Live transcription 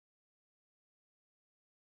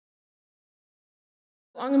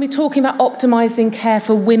I'm going to be talking about optimising care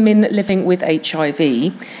for women living with HIV.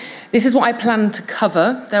 This is what I plan to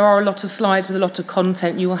cover. There are a lot of slides with a lot of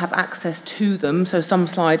content. You will have access to them. So some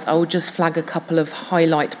slides, I will just flag a couple of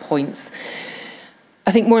highlight points.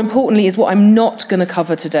 I think more importantly is what I'm not going to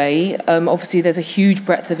cover today. Obviously, there's a huge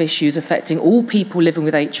breadth of issues affecting all people living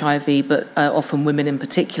with HIV, but often women in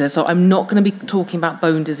particular. So I'm not going to be talking about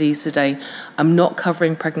bone disease today. I'm not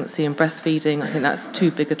covering pregnancy and breastfeeding. I think that's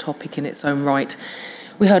too big a topic in its own right.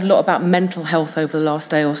 We heard a lot about mental health over the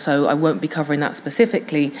last day or so. I won't be covering that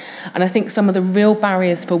specifically. And I think some of the real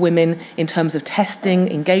barriers for women in terms of testing,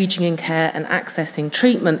 engaging in care and accessing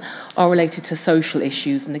treatment are related to social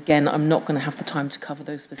issues. And again, I'm not going to have the time to cover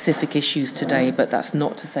those specific issues today, but that's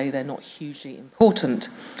not to say they're not hugely important.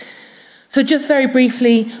 So just very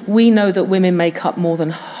briefly, we know that women make up more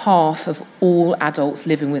than half of all adults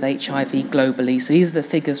living with HIV globally. So these are the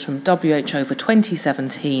figures from WHO for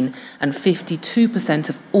 2017, and 52%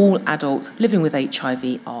 of all adults living with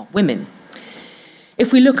HIV are women.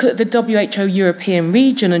 If we look at the WHO European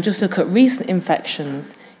region and just look at recent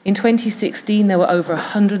infections, in 2016 there were over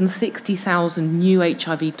 160,000 new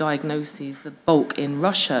HIV diagnoses, the bulk in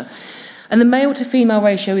Russia. And the male to female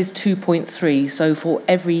ratio is 2.3, so for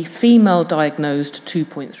every female diagnosed,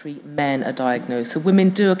 2.3 men are diagnosed. So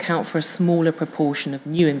women do account for a smaller proportion of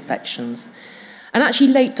new infections. And actually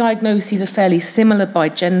late diagnoses are fairly similar by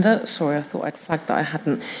gender. Sorry, I thought I'd flagged that I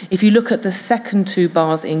hadn't. If you look at the second two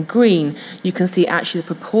bars in green, you can see actually the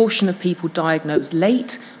proportion of people diagnosed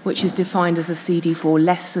late, which is defined as a CD4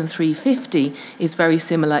 less than 350, is very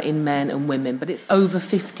similar in men and women, but it's over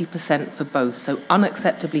 50% for both. So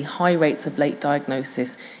unacceptably high rates of late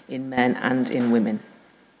diagnosis in men and in women.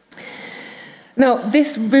 Now,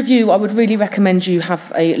 this review I would really recommend you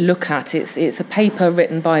have a look at. It's a paper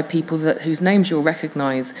written by people whose names you'll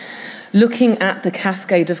recognise, looking at the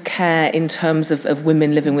cascade of care in terms of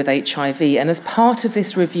women living with HIV. And as part of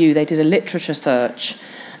this review, they did a literature search.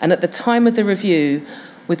 And at the time of the review,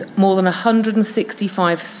 with more than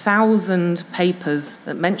 165,000 papers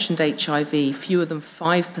that mentioned HIV, fewer than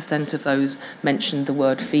 5% of those mentioned the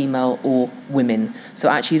word female or women. So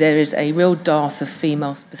actually there is a real dearth of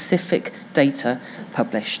female-specific data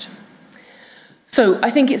published. So I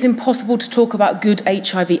think it's impossible to talk about good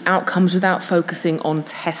HIV outcomes without focusing on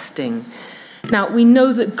testing. Now, we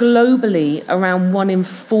know that globally, around 1 in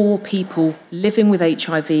 4 people living with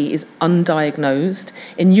HIV is undiagnosed.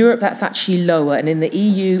 In Europe, that's actually lower, and in the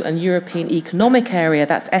EU and European Economic Area,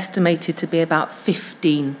 that's estimated to be about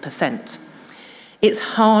 15%. It's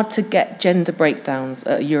hard to get gender breakdowns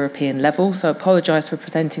at a European level, so I apologise for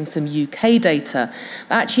presenting some UK data.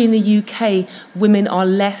 But actually in the UK, women are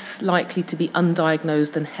less likely to be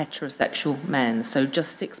undiagnosed than heterosexual men, so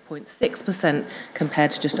just 6.6%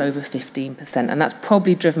 compared to just over 15%. And that's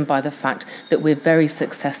probably driven by the fact that we're very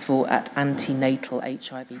successful at antenatal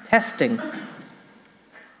HIV testing.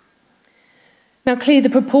 Now, clearly, the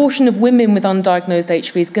proportion of women with undiagnosed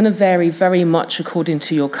HIV is going to vary very much according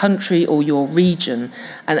to your country or your region.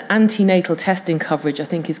 And antenatal testing coverage, I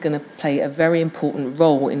think, is going to play a very important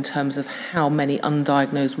role in terms of how many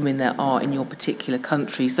undiagnosed women there are in your particular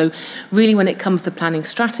country. So really, when it comes to planning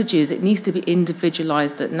strategies, it needs to be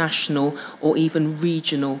individualised at national or even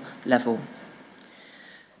regional level.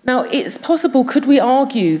 Now, it's possible, could we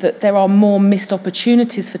argue that there are more missed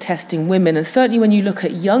opportunities for testing women? And certainly when you look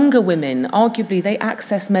at younger women, arguably they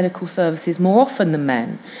access medical services more often than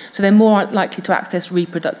men. So they're more likely to access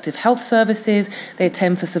reproductive health services, they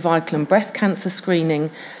attend for cervical and breast cancer screening.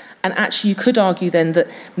 And actually you could argue then that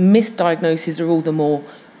misdiagnoses are all the more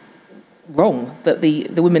wrong, that the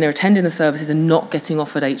women are attending the services and not getting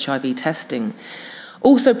offered HIV testing.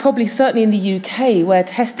 Also, probably certainly in the UK, where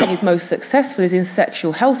testing is most successful is in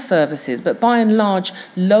sexual health services, but by and large,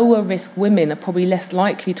 lower risk women are probably less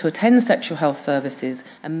likely to attend sexual health services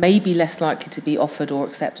and maybe less likely to be offered or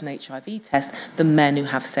accept an HIV test than men who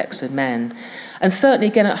have sex with men. And certainly,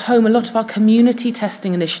 again, at home, a lot of our community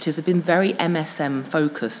testing initiatives have been very MSM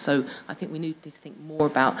focused, so I think we need to think more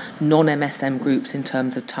about non-MSM groups in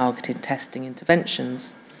terms of targeted testing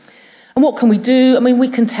interventions. And what can we do? I mean, we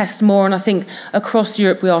can test more, and I think across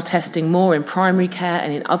Europe we are testing more in primary care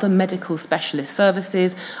and in other medical specialist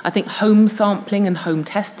services. I think home sampling and home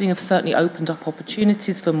testing have certainly opened up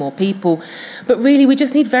opportunities for more people. But really, we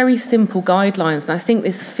just need very simple guidelines. And I think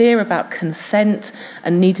this fear about consent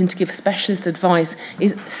and needing to give specialist advice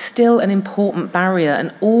is still an important barrier,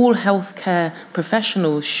 and all healthcare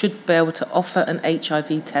professionals should be able to offer an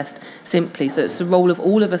HIV test simply. So it's the role of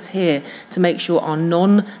all of us here to make sure our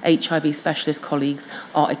non-HIV specialist colleagues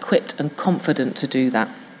are equipped and confident to do that.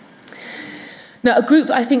 Now, a group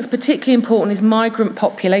that I think is particularly important is migrant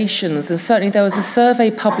populations, and certainly there was a survey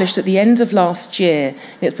published at the end of last year,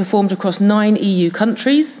 and it's performed across 9 EU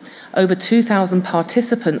countries, over 2,000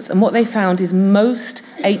 participants, and what they found is most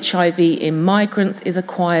HIV in migrants is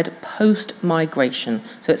acquired post-migration,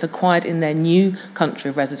 so it's acquired in their new country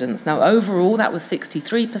of residence. Now, overall, that was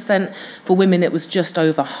 63%. For women, it was just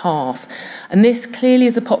over half. And this clearly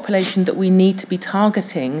is a population that we need to be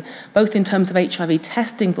targeting, both in terms of HIV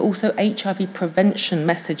testing, but also HIV prevention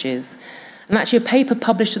messages. And actually, a paper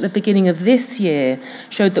published at the beginning of this year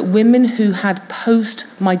showed that women who had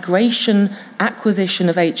post-migration acquisition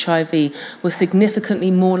of HIV were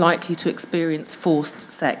significantly more likely to experience forced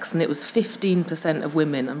sex, and it was 15% of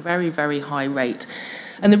women, a very, very high rate.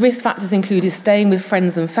 And the risk factors included staying with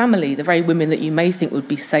friends and family. The very women that you may think would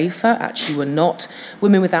be safer actually were not.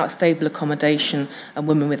 Women without stable accommodation and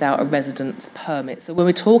women without a residence permit. So when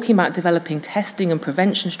we're talking about developing testing and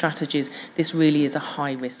prevention strategies, this really is a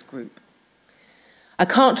high-risk group. I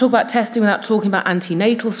can't talk about testing without talking about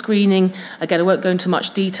antenatal screening. Again, I won't go into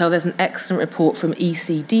much detail. There's an excellent report from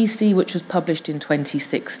ECDC, which was published in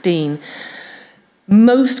 2016.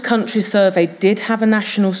 Most countries surveyed did have a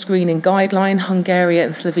national screening guideline. Hungary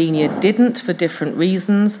and Slovenia didn't for different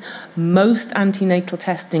reasons. Most antenatal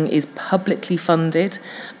testing is publicly funded,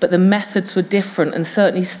 but the methods were different, and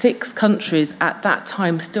certainly 6 countries at that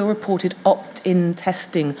time still reported opt-in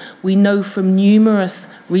testing. We know from numerous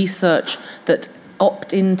research that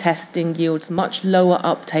opt-in testing yields much lower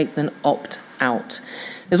uptake than opt-out.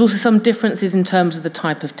 There's also some differences in terms of the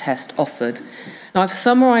type of test offered. Now, I've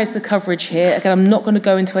summarised the coverage here. Again, I'm not going to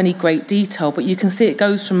go into any great detail, but you can see it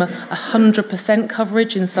goes from 100%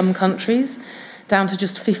 coverage in some countries down to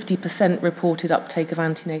just 50% reported uptake of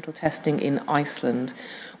antenatal testing in Iceland.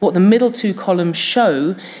 What the middle 2 columns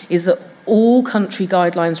show is that all country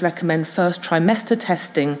guidelines recommend first trimester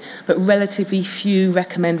testing, but relatively few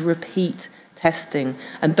recommend repeat testing,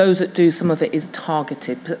 and those that do, some of it is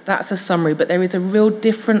targeted. But that's a summary, but there is a real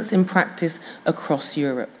difference in practice across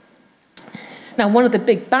Europe. Now, one of the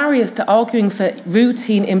big barriers to arguing for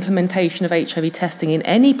routine implementation of HIV testing in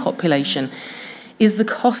any population is the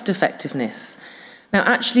cost effectiveness. Now,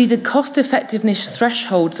 actually, the cost effectiveness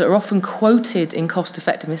thresholds that are often quoted in cost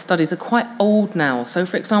effectiveness studies are quite old now. So,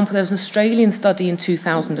 for example, there was an Australian study in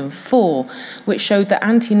 2004 which showed that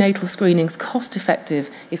antenatal screening is cost effective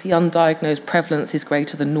if the undiagnosed prevalence is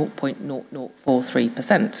greater than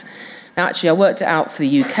 0.0043%. Now, actually, I worked it out for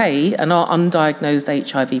the UK, and our undiagnosed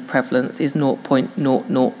HIV prevalence is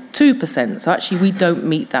 0.002%. So, actually, we don't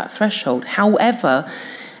meet that threshold. However,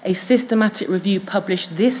 a systematic review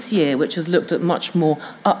published this year, which has looked at much more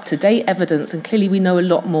up-to-date evidence, and clearly we know a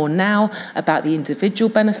lot more now about the individual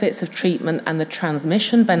benefits of treatment and the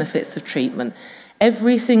transmission benefits of treatment.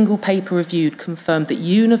 Every single paper reviewed confirmed that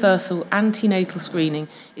universal antenatal screening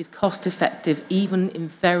is cost-effective even in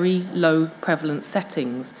very low prevalence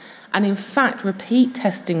settings. And in fact, repeat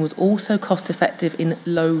testing was also cost-effective in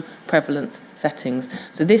low prevalence settings.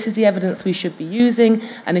 So this is the evidence we should be using,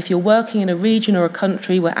 and if you're working in a region or a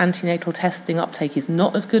country where antenatal testing uptake is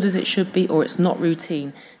not as good as it should be, or it's not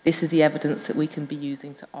routine, this is the evidence that we can be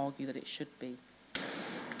using to argue that it should be.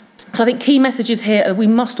 So I think key messages here are we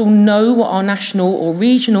must all know what our national or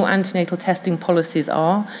regional antenatal testing policies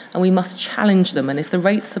are, and we must challenge them, and if the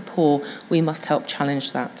rates are poor, we must help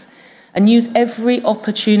challenge that. And use every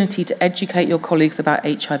opportunity to educate your colleagues about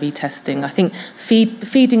HIV testing. I think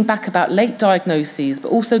feeding back about late diagnoses,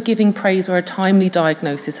 but also giving praise where a timely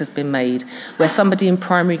diagnosis has been made, where somebody in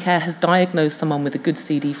primary care has diagnosed someone with a good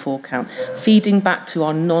CD4 count. Feeding back to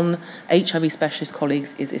our non-HIV specialist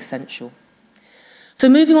colleagues is essential. So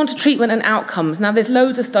moving on to treatment and outcomes. Now, there's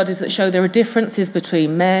loads of studies that show there are differences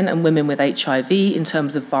between men and women with HIV in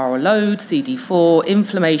terms of viral load, CD4,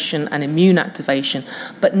 inflammation, and immune activation,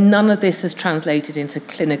 but none of this has translated into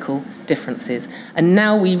clinical differences. And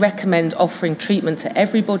now we recommend offering treatment to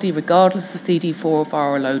everybody, regardless of CD4 or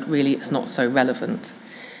viral load. Really, it's not so relevant.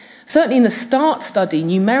 Certainly in the START study,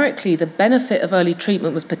 numerically, the benefit of early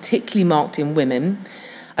treatment was particularly marked in women.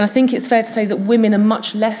 And I think it's fair to say that women are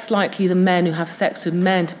much less likely than men who have sex with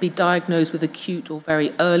men to be diagnosed with acute or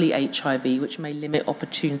very early HIV, which may limit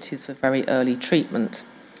opportunities for very early treatment.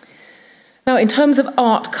 Now, in terms of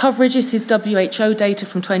ART coverage, this is WHO data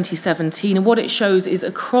from 2017, and what it shows is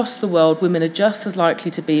across the world, women are just as likely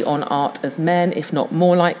to be on ART as men, if not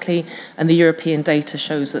more likely, and the European data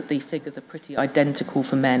shows that the figures are pretty identical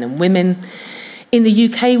for men and women. In the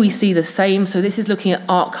UK, we see the same. So this is looking at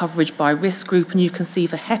ARC coverage by risk group, and you can see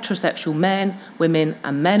for heterosexual men, women,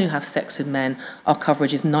 and men who have sex with men, our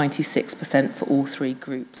coverage is 96% for all three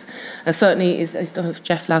groups. And certainly, I don't know if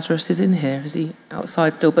Jeff Lazarus is in here, is he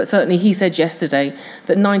outside still? But certainly he said yesterday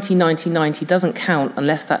that 90-90-90 doesn't count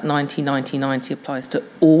unless that 90-90-90 applies to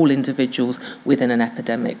all individuals within an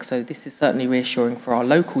epidemic. So this is certainly reassuring for our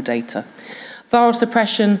local data. Viral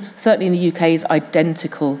suppression, certainly in the UK, is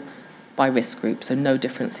identical by risk group, so no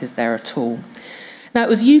differences there at all. Now, it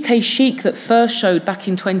was UK Chic that first showed back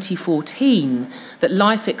in 2014 that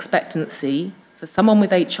life expectancy for someone with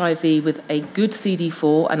HIV with a good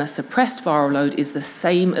CD4 and a suppressed viral load is the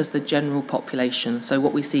same as the general population. So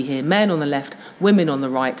what we see here, men on the left, women on the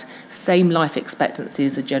right, same life expectancy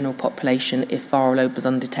as the general population if viral load was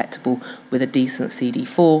undetectable with a decent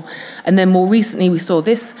CD4. And then more recently, we saw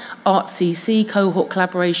this ART-CC cohort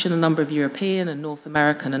collaboration, a number of European and North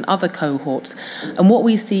American and other cohorts. And what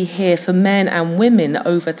we see here for men and women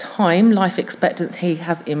over time, life expectancy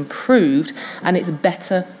has improved, and it's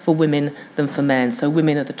better for women than for men. So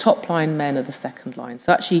women are the top line, men are the second line.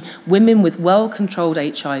 So actually, women with well-controlled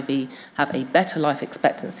HIV have a better life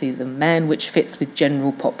expectancy than men, which fits with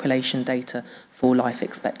general population data for life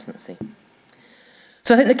expectancy.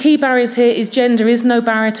 So I think the key barriers here is gender is no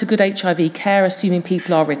barrier to good HIV care, assuming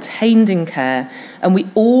people are retained in care, and we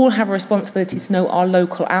all have a responsibility to know our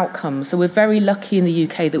local outcomes. So we're very lucky in the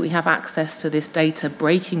UK that we have access to this data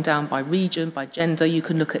breaking down by region, by gender. You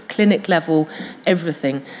can look at clinic level,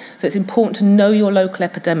 everything. So it's important to know your local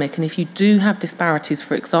epidemic, and if you do have disparities,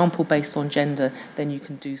 for example, based on gender, then you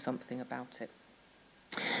can do something about it.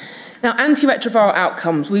 Now, antiretroviral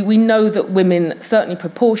outcomes, we know that women, certainly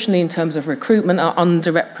proportionally in terms of recruitment, are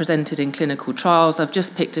underrepresented in clinical trials. I've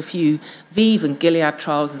just picked a few ViiV and Gilead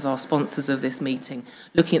trials as our sponsors of this meeting,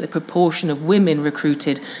 looking at the proportion of women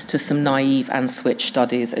recruited to some naive and switch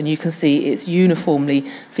studies. And you can see it's uniformly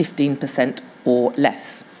 15% or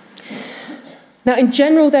less. Now, in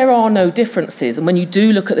general, there are no differences, and when you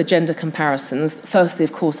do look at the gender comparisons, firstly,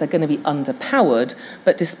 of course, they're going to be underpowered,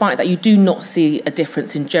 but despite that, you do not see a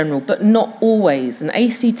difference in general, but not always. And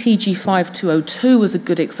ACTG5202 was a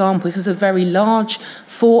good example. This was a very large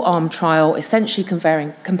four-arm trial, essentially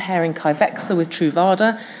comparing Kyvexa with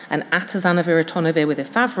Truvada and atazanavir-ritonavir with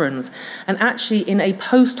efavirenz. And actually, in a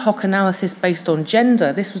post-hoc analysis based on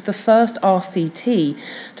gender, this was the first RCT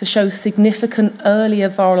to show significant earlier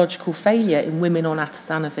virological failure in women on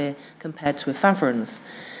atazanavir compared to efavirenz.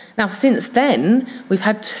 Now, since then, we've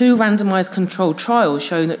had two randomized controlled trials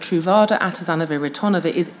showing that Truvada, atazanavir,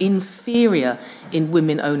 ritonavir is inferior in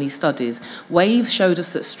women-only studies. WAVE showed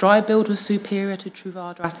us that Stribuild was superior to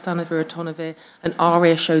Truvada, atazanavir, ritonavir, and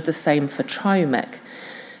ARIA showed the same for Triomec.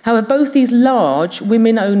 However, both these large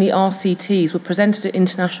women-only RCTs were presented at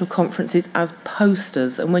international conferences as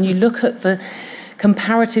posters, and when you look at the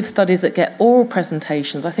comparative studies that get oral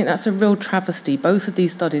presentations, I think that's a real travesty. Both of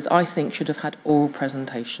these studies, I think, should have had oral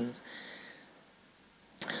presentations.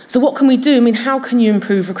 So what can we do? I mean, how can you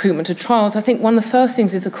improve recruitment to trials? I think one of the first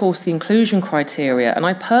things is, of course, the inclusion criteria. And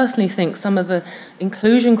I personally think some of the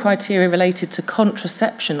inclusion criteria related to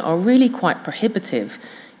contraception are really quite prohibitive.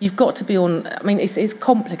 You've got to be on, I mean, it's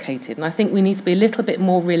complicated. And I think we need to be a little bit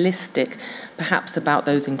more realistic, perhaps, about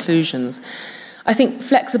those inclusions. I think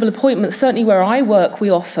flexible appointments, certainly where I work, we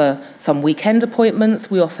offer some weekend appointments,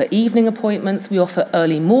 we offer evening appointments, we offer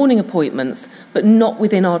early morning appointments, but not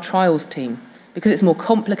within our trials team, because it's more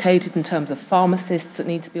complicated in terms of pharmacists that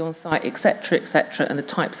need to be on site, et cetera, and the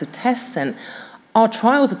types of tests sent. Our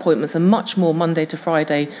trials appointments are much more Monday to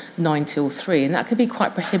Friday, 9 till 3, and that can be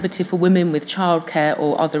quite prohibitive for women with childcare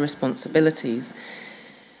or other responsibilities.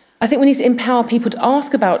 I think we need to empower people to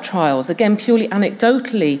ask about trials. Again, purely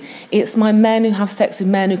anecdotally, it's my men who have sex with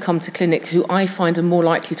men who come to clinic who I find are more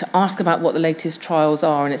likely to ask about what the latest trials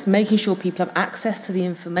are, and it's making sure people have access to the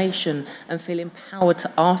information and feel empowered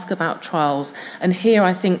to ask about trials. And here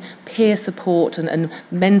I think peer support and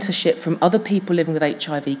mentorship from other people living with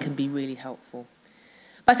HIV can be really helpful.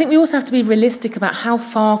 But I think we also have to be realistic about how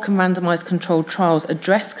far can randomised controlled trials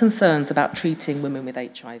address concerns about treating women with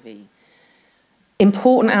HIV.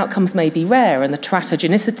 Important outcomes may be rare, and the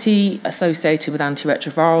teratogenicity associated with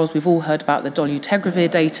antiretrovirals, we've all heard about the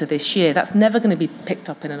dolutegravir data this year, that's never going to be picked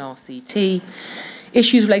up in an RCT.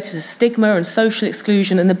 Issues related to stigma and social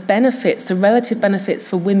exclusion and the benefits, the relative benefits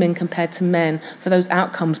for women compared to men for those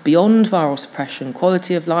outcomes beyond viral suppression,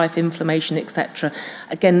 quality of life, inflammation, etc.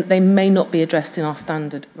 Again, they may not be addressed in our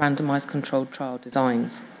standard randomised controlled trial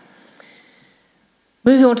designs.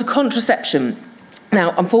 Moving on to contraception.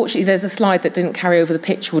 Now, unfortunately, there's a slide that didn't carry over, the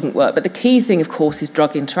picture wouldn't work, but the key thing, of course, is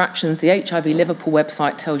drug interactions. The HIV Liverpool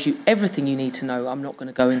website tells you everything you need to know. I'm not going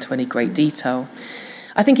to go into any great detail.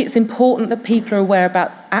 I think it's important that people are aware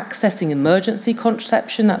about accessing emergency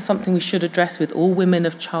contraception. That's something we should address with all women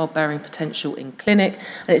of childbearing potential in clinic.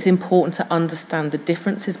 And it's important to understand the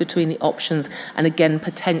differences between the options and, again,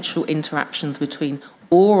 potential interactions between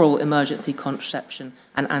oral emergency contraception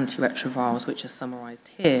and antiretrovirals, which are summarised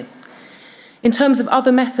here. In terms of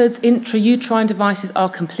other methods, intrauterine devices are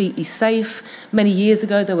completely safe. Many years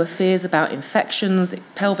ago, there were fears about infections,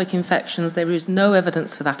 pelvic infections. There is no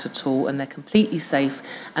evidence for that at all, and they're completely safe.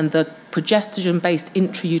 And the progestogen-based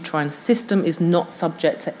intrauterine system is not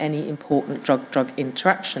subject to any important drug-drug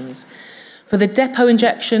interactions. For the depot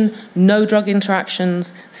injection, no drug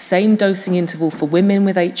interactions, same dosing interval for women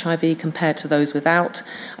with HIV compared to those without.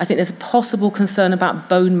 I think there's a possible concern about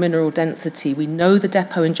bone mineral density. We know the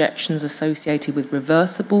depot injection is associated with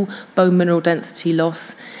reversible bone mineral density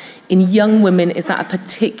loss. In young women, is that a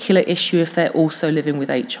particular issue if they're also living with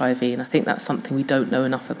HIV? And I think that's something we don't know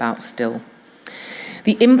enough about still.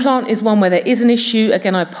 The implant is one where there is an issue.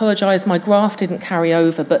 Again, I apologise, my graph didn't carry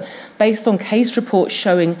over, but based on case reports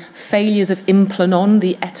showing failures of Implanon,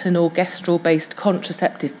 the ethinyl-gestrel-based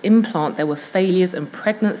contraceptive implant, there were failures and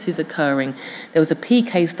pregnancies occurring. There was a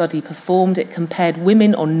PK study performed. It compared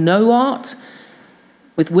women on NOART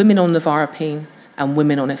with women on nevirapine and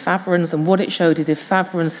women on efavirenz, and what it showed is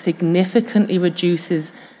efavirenz significantly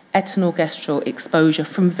reduces ethinyl-gestrel exposure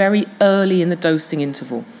from very early in the dosing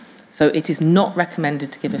interval. So it is not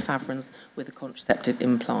recommended to give efavirenz with a contraceptive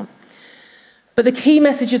implant. But the key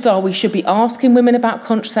messages are we should be asking women about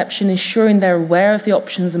contraception, ensuring they're aware of the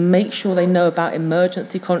options and make sure they know about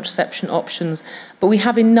emergency contraception options. But we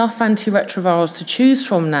have enough antiretrovirals to choose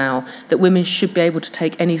from now that women should be able to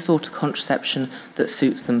take any sort of contraception that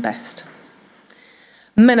suits them best.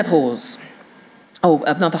 Menopause. Oh,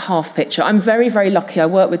 another half picture. I'm very, very lucky. I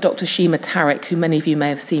work with Dr. Shima Tariq, who many of you may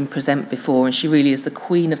have seen present before, and she really is the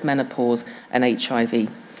queen of menopause and HIV.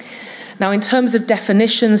 Now, in terms of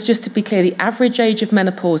definitions, just to be clear, the average age of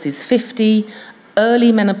menopause is 50,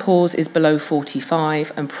 early menopause is below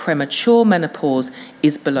 45, and premature menopause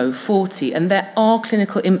is below 40. And there are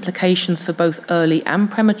clinical implications for both early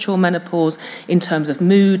and premature menopause in terms of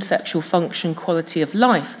mood, sexual function, quality of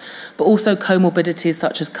life, but also comorbidities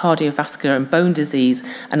such as cardiovascular and bone disease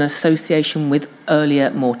and association with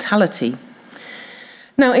earlier mortality.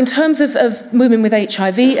 Now, in terms of women with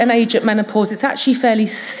HIV and age at menopause, it's actually fairly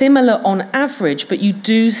similar on average, but you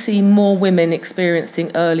do see more women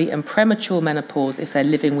experiencing early and premature menopause if they're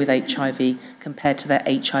living with HIV compared to their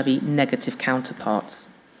HIV negative counterparts.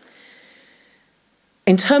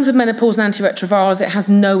 In terms of menopause and antiretrovirals, it has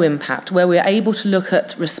no impact. Where we're able to look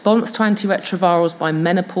at response to antiretrovirals by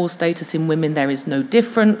menopause status in women, there is no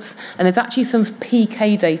difference. And there's actually some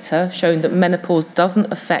PK data showing that menopause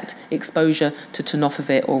doesn't affect exposure to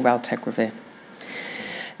tenofovir or raltegravir.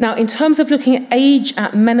 Now, in terms of looking at age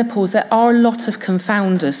at menopause, there are a lot of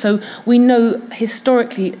confounders. So we know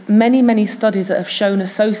historically many studies that have shown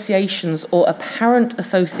associations or apparent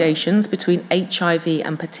associations between HIV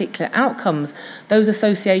and particular outcomes. Those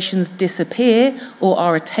associations disappear or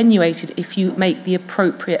are attenuated if you make the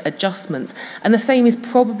appropriate adjustments. And the same is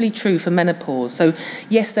probably true for menopause. So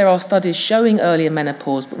yes, there are studies showing earlier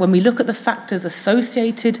menopause, but when we look at the factors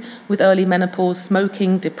associated with early menopause,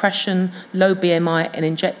 smoking, depression, low BMI, and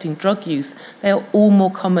injecting drug use, they are all more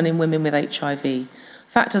common in women with HIV.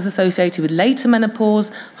 Factors associated with later menopause,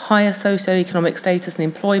 higher socioeconomic status and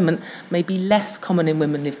employment may be less common in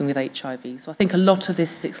women living with HIV. So I think a lot of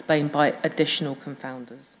this is explained by additional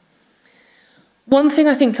confounders. One thing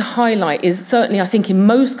I think to highlight is certainly I think in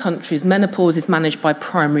most countries menopause is managed by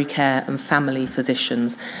primary care and family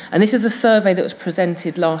physicians. And this is a survey that was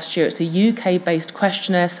presented last year. It's a UK-based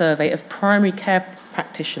questionnaire survey of primary care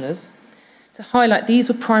practitioners to highlight these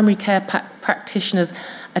were primary care practitioners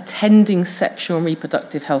attending sexual and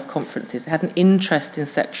reproductive health conferences. They had an interest in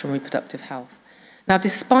sexual and reproductive health. Now,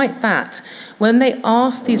 despite that, when they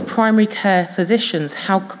asked these primary care physicians,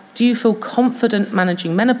 how do you feel confident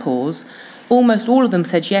managing menopause, almost all of them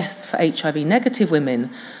said yes for HIV-negative women,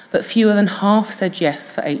 but fewer than half said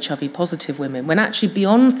yes for HIV-positive women, when actually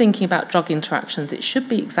beyond thinking about drug interactions, it should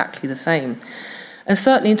be exactly the same. And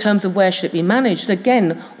certainly in terms of where should it be managed,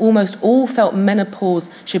 again, almost all felt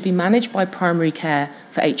menopause should be managed by primary care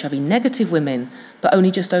for HIV-negative women, but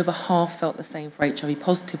only just over half felt the same for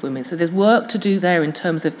HIV-positive women. So there's work to do there in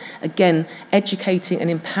terms of, again, educating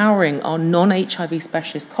and empowering our non-HIV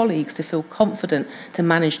specialist colleagues to feel confident to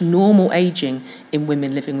manage normal ageing in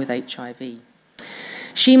women living with HIV.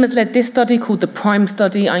 Sheima's led this study called the PRIME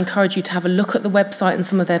study. I encourage you to have a look at the website and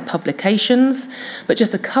some of their publications. But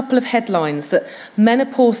just a couple of headlines that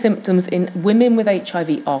menopause symptoms in women with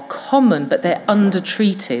HIV are common, but they're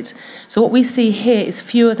undertreated. So what we see here is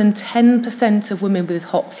fewer than 10% of women with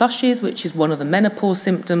hot flushes, which is one of the menopause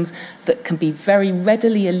symptoms that can be very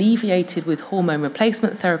readily alleviated with hormone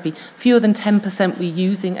replacement therapy. Fewer than 10% were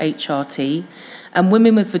using HRT. And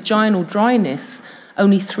women with vaginal dryness,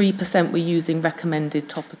 only 3% were using recommended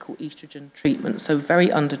topical estrogen treatment, so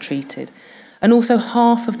very undertreated. And also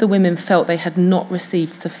half of the women felt they had not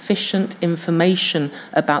received sufficient information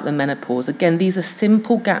about the menopause. Again, these are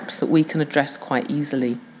simple gaps that we can address quite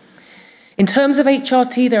easily. In terms of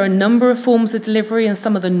HRT, there are a number of forms of delivery, and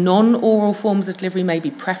some of the non-oral forms of delivery may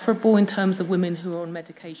be preferable in terms of women who are on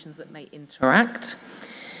medications that may interact.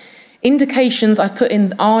 Indications, I've put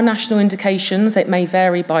in our national indications. It may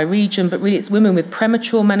vary by region, but really it's women with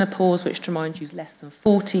premature menopause, which to remind you is less than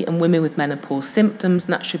 40, and women with menopause symptoms,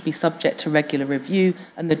 and that should be subject to regular review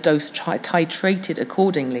and the dose titrated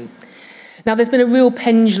accordingly. Now, there's been a real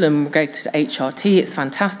pendulum related to HRT. It's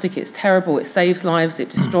fantastic, it's terrible, it saves lives, it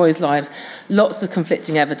destroys lives. Lots of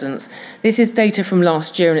conflicting evidence. This is data from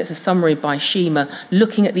last year, and it's a summary by Sheima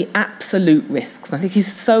looking at the absolute risks. I think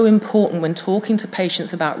it's so important when talking to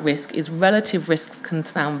patients about risk is relative risks can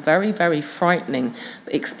sound very, very frightening,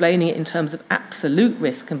 but explaining it in terms of absolute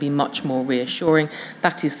risk can be much more reassuring.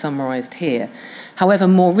 That is summarised here. However,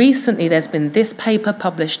 more recently, there's been this paper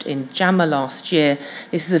published in JAMA last year.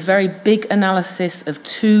 This is a very big analysis of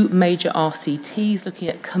two major RCTs looking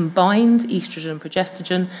at combined estrogen and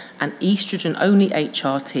progestogen and estrogen-only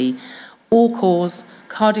HRT. All-cause,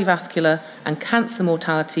 cardiovascular and cancer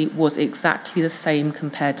mortality was exactly the same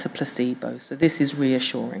compared to placebo. So this is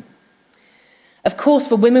reassuring. Of course,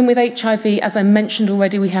 for women with HIV, as I mentioned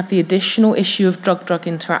already, we have the additional issue of drug-drug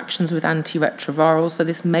interactions with antiretrovirals, so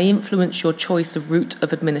this may influence your choice of route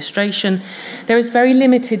of administration. There is very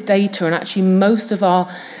limited data, and actually most of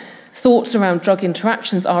our thoughts around drug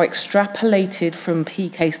interactions are extrapolated from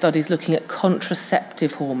PK studies looking at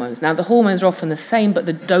contraceptive hormones. Now, the hormones are often the same, but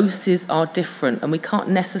the doses are different, and we can't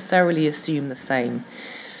necessarily assume the same.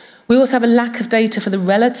 We also have a lack of data for the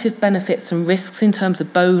relative benefits and risks in terms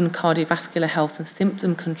of bone, cardiovascular health and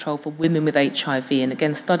symptom control for women with HIV. And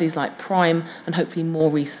again, studies like PRIME and hopefully more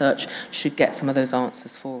research should get some of those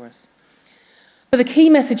answers for us. But the key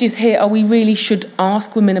messages here are we really should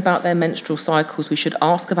ask women about their menstrual cycles. We should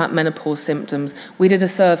ask about menopause symptoms. We did a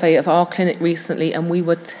survey of our clinic recently and we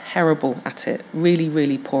were terrible at it, really,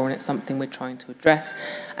 really poor, and it's something we're trying to address.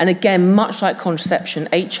 And again, much like contraception,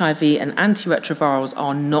 HIV and antiretrovirals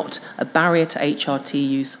are not a barrier to HRT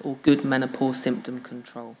use or good menopause symptom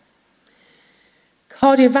control.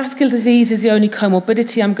 Cardiovascular disease is the only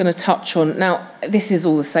comorbidity I'm going to touch on. Now, this is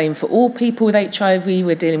all the same for all people with HIV.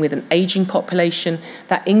 We're dealing with an ageing population.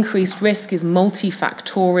 That increased risk is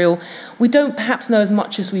multifactorial. We don't perhaps know as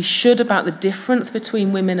much as we should about the difference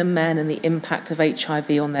between women and men and the impact of HIV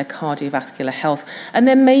on their cardiovascular health. And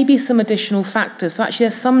there may be some additional factors. So actually,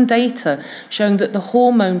 there's some data showing that the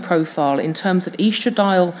hormone profile in terms of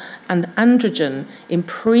estradiol and androgen in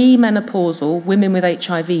premenopausal women with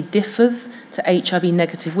HIV differs to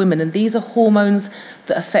HIV-negative women. And these are hormones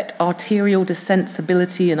that affect arterial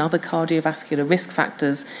desensibility and other cardiovascular risk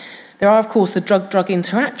factors. There are, of course, the drug-drug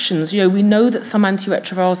interactions. We know that some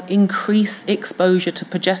antiretrovirals increase exposure to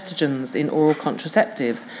progestogens in oral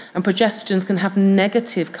contraceptives, and progestogens can have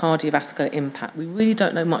negative cardiovascular impact. We really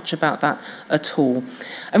don't know much about that at all.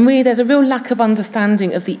 And really, there's a real lack of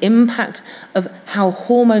understanding of the impact of how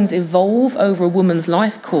hormones evolve over a woman's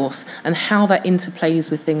life course and how that interplays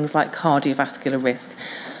with things like cardiovascular risk.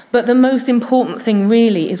 But the most important thing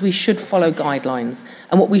really is we should follow guidelines.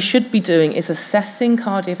 And what we should be doing is assessing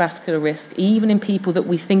cardiovascular risk, even in people that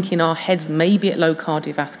we think in our heads may be at low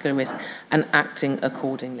cardiovascular risk, and acting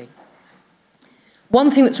accordingly.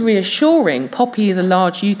 One thing that's reassuring, POPPY is a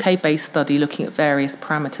large UK-based study looking at various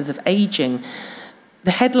parameters of ageing.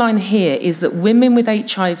 The headline here is that women with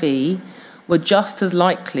HIV were just as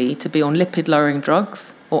likely to be on lipid-lowering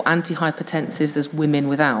drugs or antihypertensives as women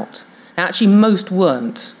without. Now, actually, most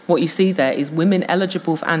weren't. What you see there is women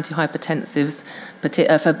eligible for antihypertensives,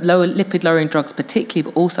 for lower lipid-lowering drugs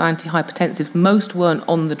particularly, but also antihypertensives. Most weren't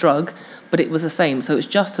on the drug, but it was the same. So it's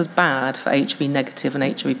just as bad for HIV-negative and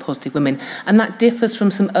HIV-positive women. And that differs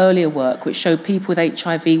from some earlier work, which showed people with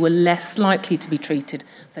HIV were less likely to be treated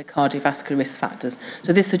for their cardiovascular risk factors.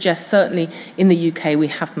 So this suggests certainly in the UK we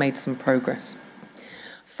have made some progress.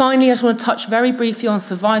 Finally, I just want to touch very briefly on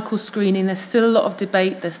cervical screening. There's still a lot of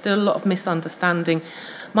debate, there's still a lot of misunderstanding.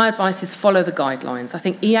 My advice is follow the guidelines. I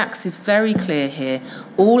think EACTS is very clear here.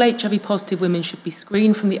 All HIV-positive women should be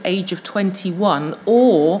screened from the age of 21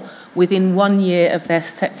 or within 1 year of their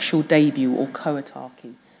sexual debut or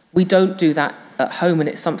coitarchy. We don't do that at home, and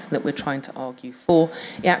it's something that we're trying to argue for.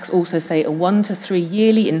 EACTS also say a 1 to 3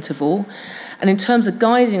 yearly interval. And in terms of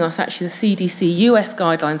guiding us, actually, the CDC US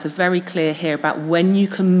guidelines are very clear here about when you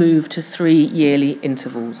can move to 3 yearly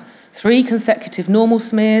intervals. 3 consecutive normal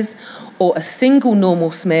smears or a single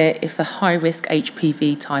normal smear if the high-risk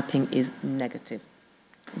HPV typing is negative.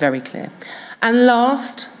 Very clear. And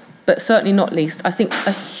last, but certainly not least, I think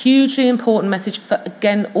a hugely important message for,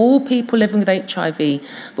 again, all people living with HIV,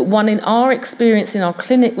 but one in our experience in our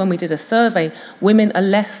clinic when we did a survey, women are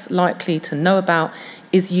less likely to know about,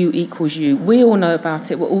 is U equals U. We all know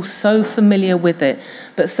about it, we're all so familiar with it,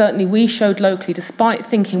 but certainly we showed locally, despite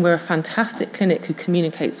thinking we're a fantastic clinic who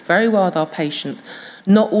communicates very well with our patients,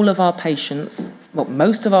 not all of our patients, well,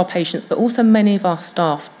 most of our patients, but also many of our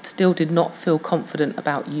staff still did not feel confident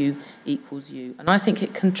about U equals U. And I think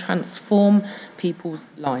it can transform people's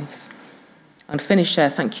lives. And finish there,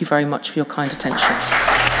 thank you very much for your kind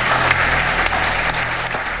attention.